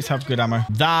ammo. Please have good ammo.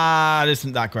 That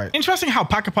isn't that great. Interesting how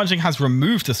Pack-a-Punching has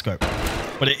removed the scope,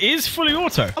 but it is fully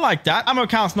auto. I like that. Ammo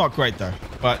count's not great though,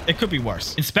 but it could be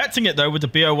worse. Inspecting it though with the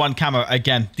BO1 camo,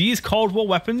 again, these Cold War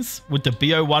weapons with the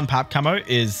BO1 PAP camo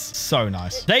is so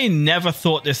nice. They never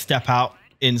thought this step out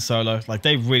in solo. Like,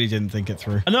 they really didn't think it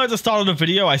through. I know at the start of the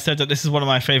video I said that this is one of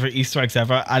my favorite Easter eggs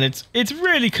ever, and it's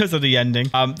really because of the ending.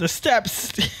 The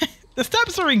steps the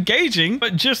steps are engaging,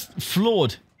 but just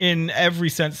flawed in every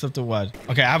sense of the word.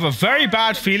 Okay, I have a very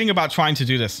bad feeling about trying to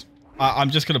do this.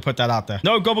 I'm just going to put that out there.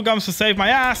 No gobble gums to save my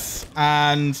ass.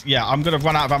 And yeah, I'm going to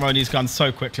run out of ammo in these guns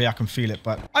so quickly. I can feel it.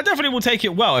 But I definitely will take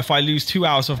it well if I lose 2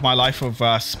 hours of my life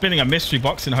of spinning a mystery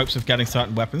box in hopes of getting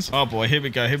certain weapons. Oh boy, here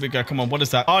we go. Here we go. Come on, what is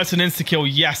that? Oh, it's an insta-kill.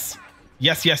 Yes.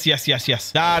 Yes, yes, yes, yes,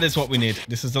 yes. That is what we need.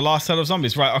 This is the last set of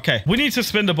zombies. Right, okay. We need to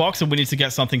spin the box and we need to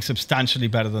get something substantially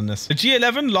better than this. The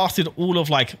G11 lasted all of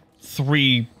like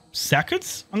 3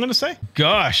 seconds, I'm gonna say.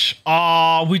 Gosh.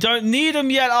 Oh, we don't need them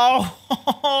yet.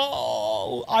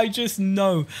 Oh, I just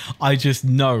know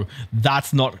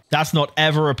that's not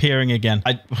ever appearing again.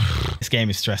 This game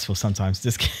is stressful sometimes.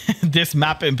 This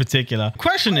map in particular.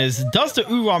 Question is, does the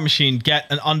Ura machine get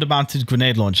an undermounted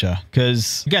grenade launcher?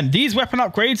 Because again, these weapon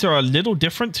upgrades are a little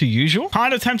different to usual.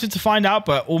 Kind of tempted to find out,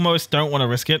 but almost don't want to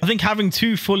risk it. I think having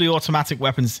 2 fully automatic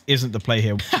weapons isn't the play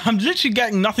here. I'm literally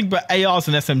getting nothing but ARs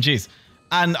and SMGs.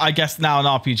 And I guess now an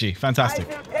RPG. Fantastic.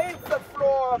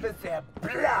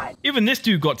 Even this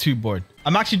dude got too bored.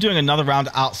 I'm actually doing another round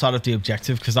outside of the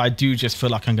objective because I do just feel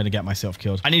like I'm going to get myself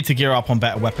killed. I need to gear up on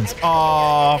better weapons.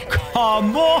 Oh,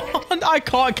 come on. I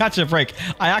can't catch a break.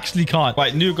 I actually can't.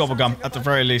 Right, new gobblegum at the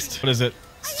very least. What is it?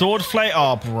 Sword flay?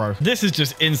 Oh, bro. This is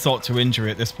just insult to injury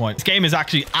at this point. This game is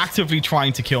actually actively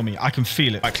trying to kill me. I can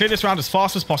feel it. Right, clear this round as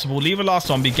fast as possible. Leave a last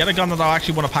zombie. Get a gun that I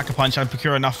actually want to pack-a-punch and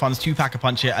procure enough funds to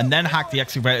pack-a-punch it, and then hack the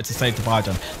excavator to save the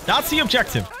biodome. That's the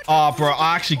objective. Oh, bro.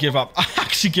 I actually give up. I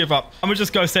actually give up. I'm going to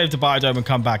just go save the biodome and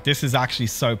come back. This is actually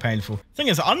so painful. Thing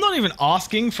is, I'm not even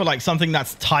asking for like something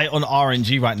that's tight on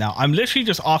RNG right now. I'm literally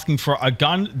just asking for a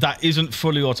gun that isn't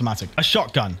fully automatic. A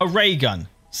shotgun. A ray gun.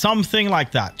 Something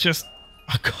like that. Just...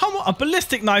 oh, come on, a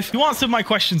ballistic knife. You answered my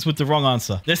questions with the wrong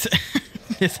answer. This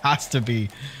has to be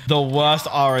the worst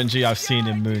RNG I've seen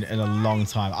in Moon in a long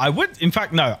time. In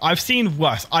fact, no, I've seen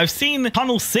worse. I've seen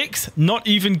Tunnel 6 not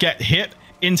even get hit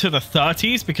into the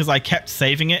 30s because I kept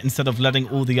saving it instead of letting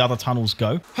all the other tunnels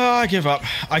go. Oh, I give up.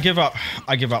 I give up.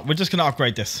 I give up. We're just going to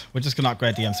upgrade this. We're just going to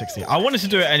upgrade the M60. I wanted to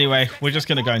do it anyway. We're just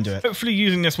going to go and do it. Hopefully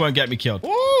using this won't get me killed.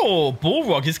 Oh,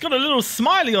 Bullrock. It's got a little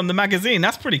smiley on the magazine.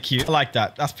 That's pretty cute. I like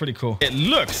that. That's pretty cool. It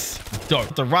looks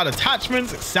dope. The right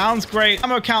attachments. It sounds great.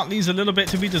 Ammo count leaves a little bit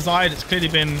to be desired. It's clearly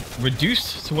been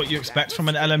reduced to what you expect from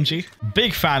an LMG.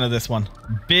 Big fan of this one.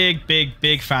 Big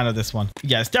fan of this one.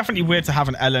 Yeah, it's definitely weird to have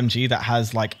an LMG that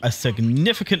has like a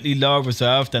significantly lower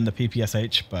reserve than the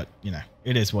PPSH, but you know,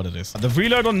 it is what it is. The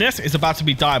reload on this is about to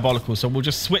be diabolical, so we'll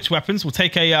just switch weapons. We'll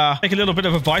take a little bit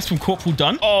of advice from Corporal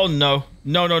Dunn. Oh no,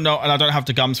 no, and I don't have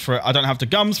the gums for it. I don't have the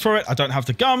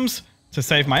gums to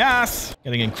save my ass.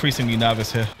 Getting increasingly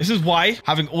nervous here. This is why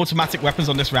having automatic weapons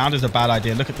on this round is a bad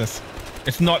idea. Look at this.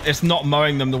 It's not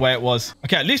mowing them the way it was.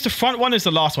 Okay, at least the front one is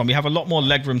the last one. We have a lot more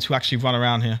leg room to actually run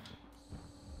around here.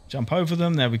 Jump over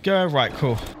them. There we go. Right,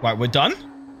 cool. Right, we're done.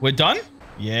 We're done?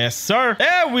 Yes, sir.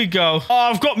 There we go. Oh,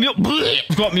 I've got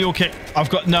mule kick.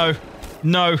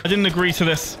 No, I didn't agree to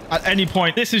this at any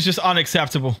point. This is just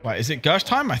unacceptable. Right, is it Gersh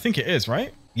time? I think it is,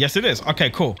 right? Yes, it is. Okay,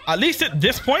 cool. At least at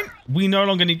this point, we no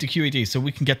longer need the QED, so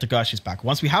we can get the Gershes back.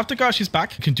 Once we have the Gershes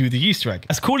back, we can do the Easter egg.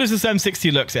 As cool as this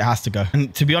M60 looks, it has to go.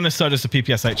 And to be honest, so does the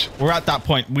PPSH. We're at that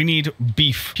point. We need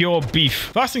beef. Pure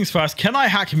beef. First things first, can I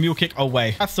hack mule kick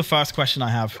away? That's the first question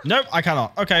I have. Nope, I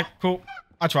cannot. Okay, cool.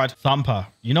 I tried. Thumper.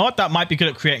 You know what? That might be good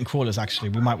at creating crawlers, actually.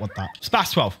 We might want that.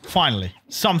 Spas 12. Finally.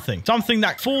 Something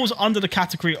that falls under the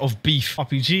category of beef.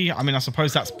 RPG. I mean, I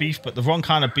suppose that's beef, but the wrong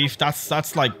kind of beef.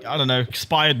 That's like, I don't know,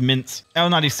 expired mince.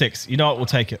 L96. You know what? We'll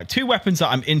take it. 2 weapons that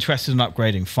I'm interested in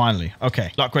upgrading. Finally.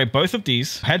 Okay. We'll upgrade both of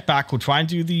these. Head back. We'll try and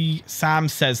do the Sam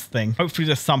Says thing. Hopefully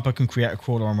the Thumper can create a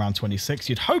crawler on round 26.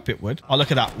 You'd hope it would. Oh,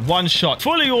 look at that. One shot.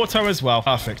 Fully auto as well.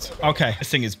 Perfect. Okay. This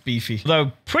thing is beefy.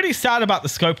 Though, pretty sad about the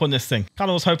scope on this thing. Kind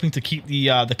of was hoping to keep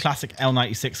the classic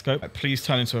L96 scope. Right, please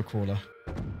turn into a crawler.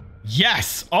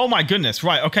 Yes. Oh my goodness.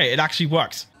 Right. Okay. It actually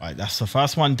works. Right. That's the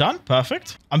first one done.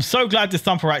 Perfect. I'm so glad this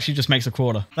thumper actually just makes a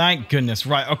crawler. Thank goodness.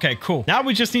 Right. Okay, cool. Now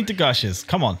we just need the gushes.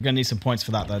 Come on. We're going to need some points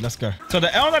for that though. Let's go. So the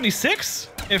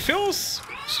L96, it feels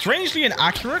strangely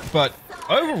inaccurate, but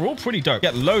overall pretty dope.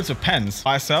 Get loads of pens.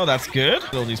 ISL, that's good.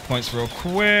 Get all these points real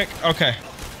quick. Okay.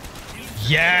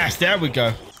 Yes. There we go.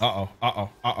 Uh-oh. Uh-oh.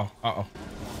 Uh-oh. Uh-oh.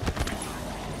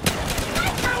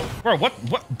 Bro,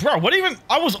 bro, what even?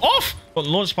 I was off. Got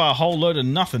launched by a whole load of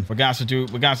nothing. We're going to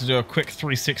have to do a quick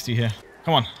 360 here.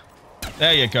 Come on.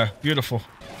 There you go. Beautiful.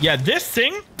 Yeah, this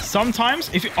thing, sometimes,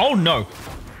 if you, oh no.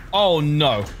 Oh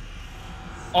no.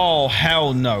 Oh,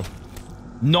 hell no.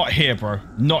 Not here, bro.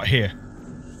 Not here.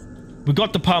 We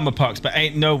got the perma perks, but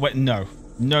ain't no way. No.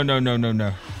 No, no, no, no,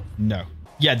 no. No.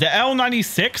 Yeah, the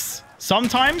L96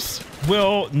 sometimes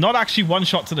will not actually one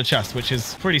shot to the chest, which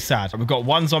is pretty sad. We've got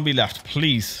one zombie left.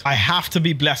 Please. I have to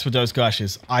be blessed with those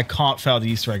gushes. I can't fail the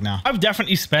Easter egg now. I've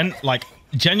definitely spent like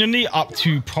genuinely up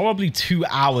to probably 2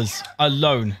 hours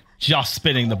alone just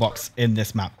spinning the box in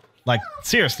this map. Like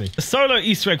seriously. The solo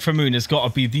Easter egg for Moon has got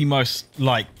to be the most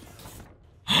like...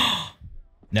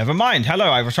 Never mind. Hello,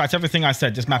 I retract everything I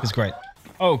said. This map is great.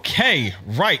 Okay,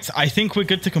 right. I think we're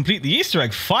good to complete the Easter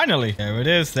egg. Finally. There it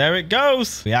is. There it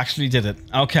goes. We actually did it.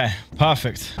 Okay,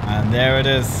 perfect. And there it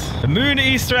is. The Moon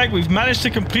Easter egg. We've managed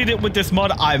to complete it with this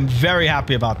mod. I'm very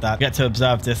happy about that. Get to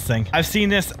observe this thing. I've seen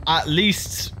this at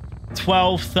least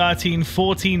 12, 13,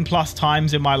 14 plus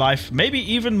times in my life. Maybe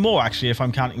even more, actually, if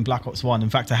I'm counting Black Ops 1. In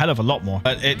fact, a hell of a lot more.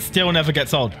 But it still never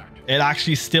gets old. It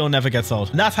actually still never gets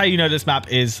old. And that's how you know this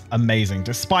map is amazing.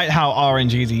 Despite how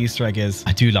RNG the Easter egg is,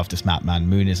 I do love this map, man.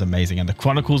 Moon is amazing. And the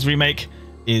Chronicles remake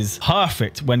is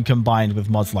perfect when combined with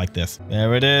mods like this.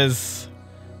 There it is.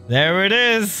 There it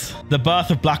is. The birth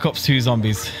of Black Ops 2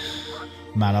 Zombies.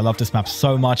 Man, I love this map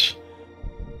so much.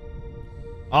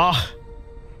 Ah.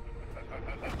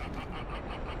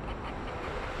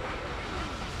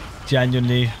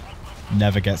 Genuinely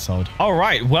never gets old. All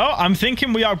right, well, I'm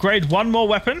thinking we upgrade one more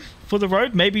weapon for the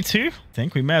road, maybe two. I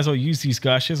think we may as well use these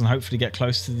gushes and hopefully get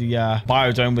close to the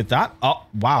biodome with that. Oh,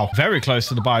 wow. Very close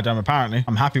to the biodome, apparently.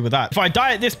 I'm happy with that. If I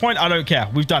die at this point, I don't care.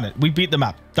 We've done it. We beat the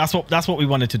map. That's what we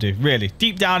wanted to do, really.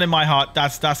 Deep down in my heart,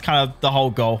 that's kind of the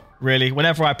whole goal, really.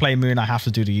 Whenever I play Moon, I have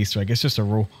to do the Easter egg. It's just a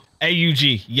rule.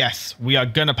 AUG, yes, we are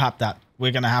going to pap that.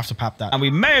 We're going to have to pap that. And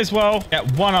we may as well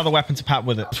get one other weapon to pap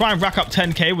with it. Try and rack up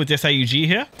 10k with this AUG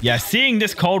here. Yeah, seeing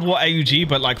this Cold War AUG,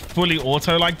 but like fully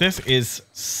auto like this is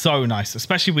so nice,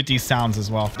 especially with these sounds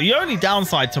as well. The only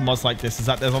downside to mods like this is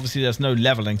that there's no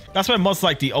leveling. That's where mods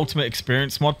like the Ultimate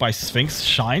Experience mod by Sphinx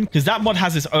shine, because that mod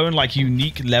has its own like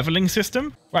unique leveling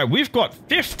system. Right, we've got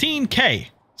 15k.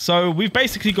 So we've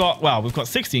basically got, well, we've got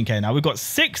 16k now. We've got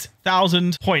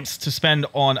 6,000 points to spend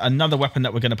on another weapon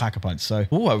that we're going to pack a punch. So,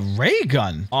 oh, a ray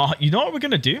gun. You know what we're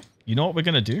going to do? You know what we're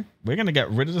going to do? We're going to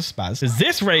get rid of the spaz. Is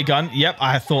this ray gun? Yep,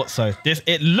 I thought so.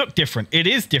 It looked different. It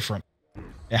is different.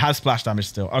 It has splash damage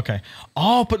still. Okay.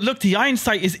 Oh, but look, the iron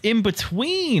sight is in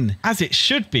between, as it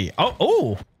should be.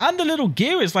 Oh, and the little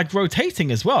gear is like rotating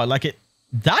as well. Like it.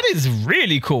 That is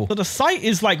really cool. So the sight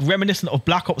is like reminiscent of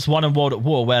Black Ops 1 and World at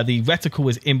War, where the reticle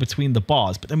is in between the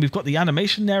bars, but then we've got the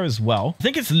animation there as well. I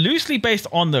think it's loosely based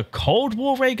on the Cold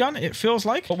War ray gun, it feels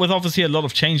like, but with obviously a lot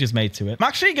of changes made to it. I'm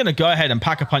actually going to go ahead and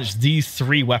pack a punch these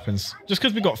three weapons, just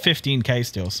because we got 15k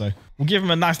still, so we'll give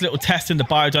them a nice little test in the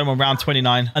biodome on round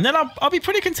 29, and then I'll be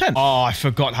pretty content. Oh, I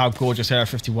forgot how gorgeous Area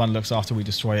 51 looks after we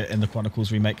destroy it in the Chronicles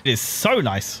remake. It is so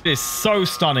nice. It is so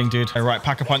stunning, dude. All right,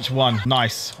 pack a punch 1.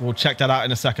 Nice. We'll check that out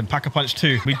in a second. Pack a punch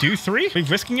 2. We do 3? We're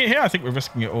risking it here? I think we're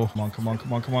risking it all. Come on, come on,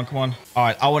 come on, come on, come on. All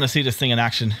right, I want to see this thing in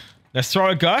action. Let's throw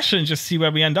a gush and just see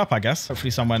where we end up, I guess.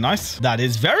 Hopefully somewhere nice. That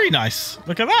is very nice.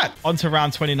 Look at that. On to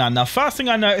round 29. Now, first thing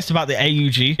I noticed about the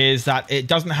AUG is that it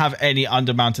doesn't have any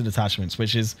undermounted attachments,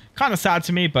 which is kind of sad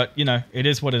to me, but, you know, it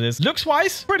is what it is.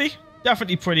 Looks-wise, pretty.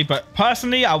 Definitely pretty, but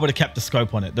personally, I would have kept the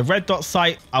scope on it. The red dot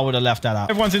sight, I would have left that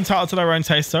out. Everyone's entitled to their own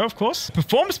taste, though, of course.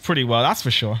 Performs pretty well, that's for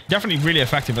sure. Definitely really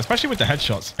effective, especially with the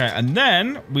headshots. Okay, and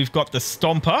then we've got the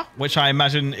Stomper, which I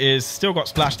imagine is still got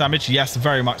splash damage. Yes,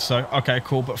 very much so. Okay,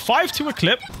 cool. But 5 to a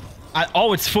clip.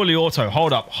 Oh, it's fully auto.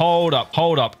 Hold up, hold up,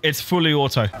 hold up. It's fully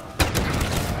auto.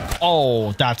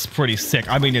 Oh, that's pretty sick.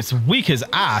 I mean, it's weak as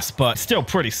ass, but still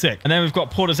pretty sick. And then we've got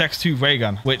Porter's X2 ray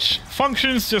gun, which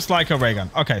functions just like a ray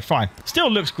gun. Okay, fine. Still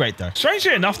looks great, though.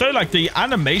 Strangely enough, though, like the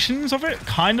animations of it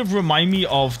kind of remind me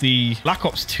of the Black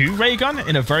Ops 2 ray gun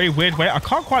in a very weird way. I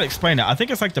can't quite explain it. I think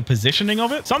it's like the positioning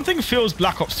of it. Something feels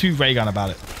Black Ops 2 ray gun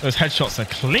about it. Those headshots are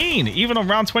clean, even on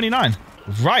round 29.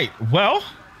 Right. Well,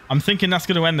 I'm thinking that's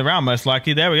going to end the round most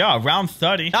likely. There we are, round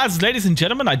 30. As ladies and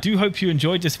gentlemen, I do hope you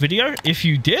enjoyed this video. If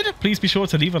you did, please be sure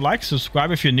to leave a like,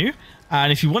 subscribe if you're new.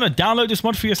 And if you want to download this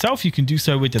mod for yourself, you can do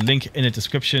so with the link in the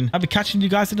description. I'll be catching you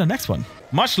guys in the next one.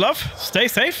 Much love, stay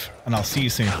safe, and I'll see you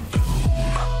soon.